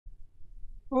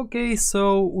Okay,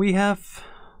 so we have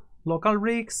local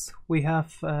rigs, we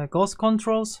have ghost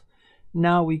controls.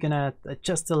 Now we're gonna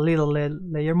adjust a little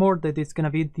layer more, that it's gonna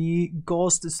be the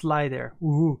ghost slider.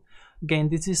 Ooh. Again,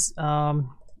 this is a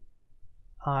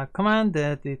command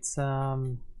that it's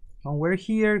somewhere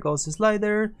here, ghost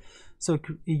slider. So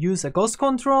use a ghost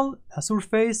control, a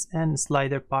surface, and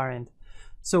slider parent.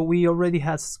 So we already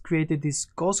has created this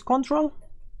ghost control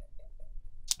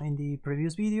in the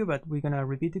previous video, but we're gonna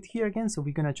repeat it here again. So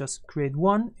we're gonna just create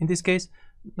one. In this case,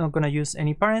 not gonna use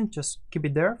any parent, just keep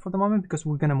it there for the moment because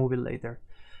we're gonna move it later.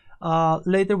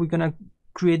 Later we're gonna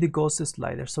create the ghost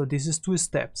slider. So this is 2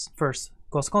 steps. First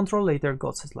ghost control, later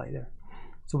ghost slider.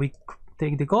 So we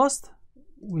take the ghost,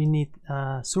 we need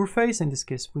a surface. In this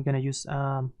case we're gonna use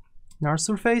NAR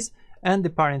surface and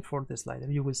the parent for the slider,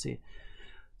 you will see.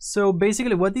 So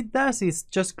basically what it does is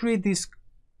just create this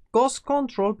ghost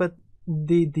control, but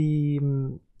the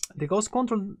ghost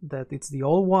control, that it's the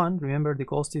old one. Remember, the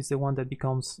ghost is the one that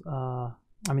becomes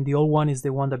the old one is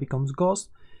the one that becomes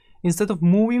ghost. Instead of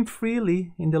moving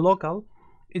freely in the local,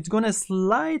 it's gonna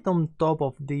slide on top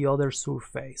of the other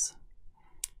surface.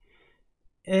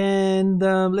 And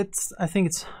I think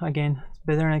it's again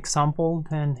better an example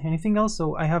than anything else.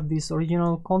 So I have this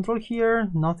original control here,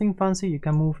 nothing fancy, you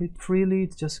can move it freely.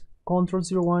 It's just control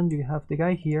 01, you have the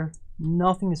guy here,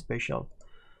 nothing special.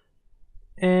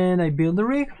 And I build the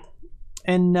rig,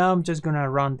 and now I'm just gonna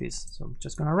run this. So I'm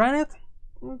just gonna run it.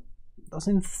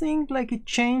 Doesn't think like it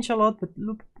changed a lot, but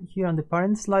look here on the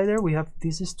parent slider, we have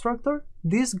this structure.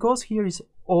 This goes here is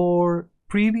our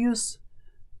previous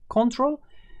control,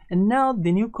 and now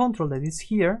the new control that is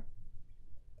here,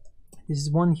 this is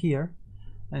one here,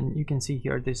 and you can see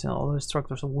here there's another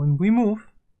structure. So when we move,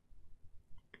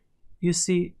 you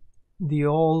see the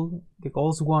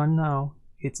ghost one now,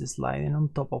 it's sliding on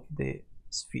top of the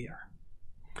sphere.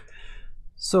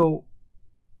 So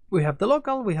we have the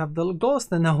local, we have the ghost,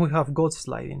 and now we have ghost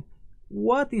sliding.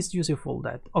 What is useful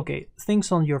that? Okay, things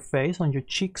on your face, on your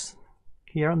cheeks,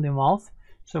 here on the mouth.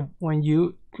 So when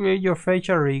you create your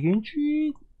facial rigging,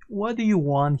 what do you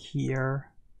want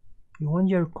here? You want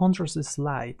your contours to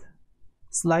slide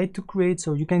to create,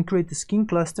 so you can create the skin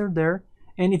cluster there.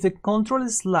 And if the control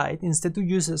is slide, instead to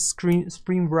use a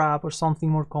spring wrap or something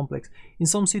more complex, in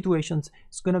some situations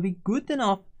it's gonna be good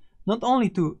enough not only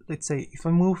to, let's say, if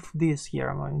I move this here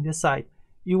on the side,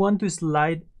 you want to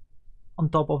slide on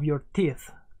top of your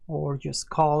teeth or your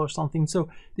skull or something. So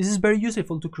this is very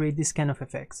useful to create this kind of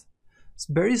effects. It's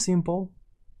very simple.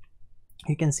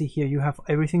 You can see here you have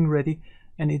everything ready,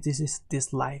 and this is this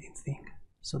sliding thing.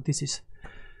 So this is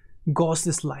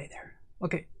ghost slider.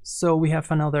 Okay, so we have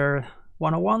another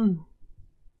 101.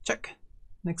 Check.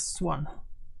 Next one.